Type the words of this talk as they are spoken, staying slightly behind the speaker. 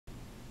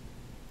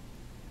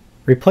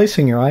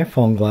Replacing your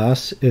iPhone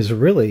glass is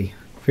really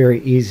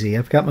very easy.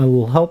 I've got my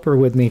little helper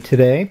with me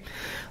today.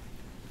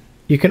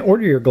 You can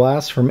order your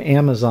glass from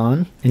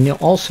Amazon, and you'll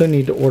also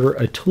need to order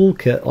a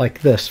toolkit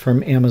like this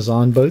from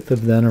Amazon. Both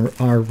of them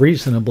are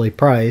reasonably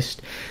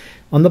priced.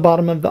 On the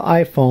bottom of the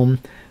iPhone,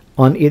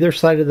 on either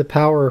side of the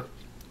power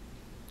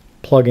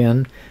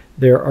plug-in,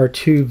 there are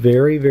two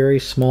very, very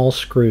small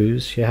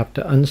screws. You have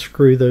to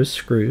unscrew those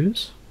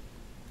screws.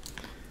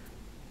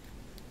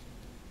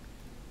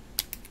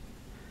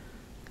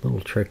 A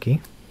little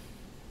tricky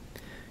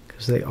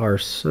because they are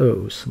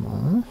so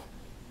small.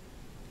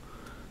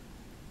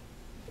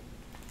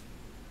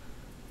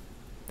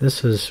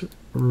 This is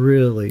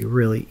really,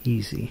 really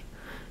easy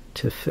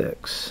to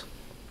fix.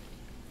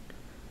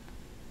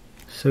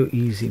 So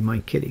easy, my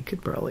kitty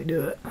could probably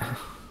do it.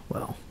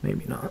 Well,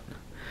 maybe not.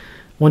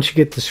 Once you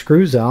get the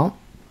screws out,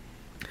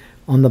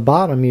 on the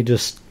bottom you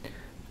just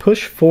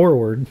push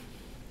forward,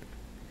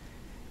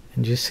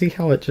 and you see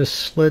how it just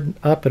slid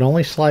up? It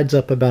only slides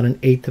up about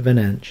 1/8 of an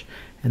inch.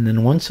 And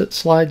then once it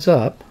slides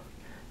up,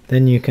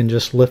 then you can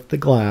just lift the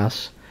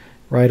glass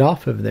right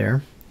off of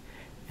there.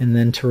 And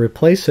then to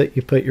replace it,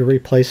 you put your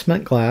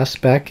replacement glass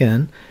back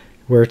in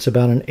where it's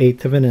about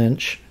 1/8 of an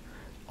inch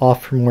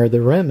off from where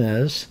the rim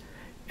is,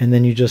 and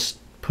then you just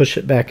push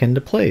it back into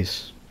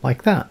place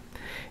like that.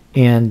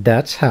 And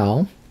that's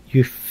how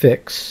you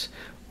fix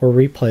or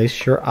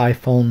replace your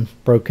iPhone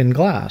broken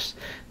glass.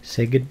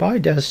 Say goodbye,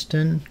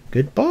 Destin.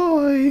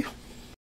 Goodbye.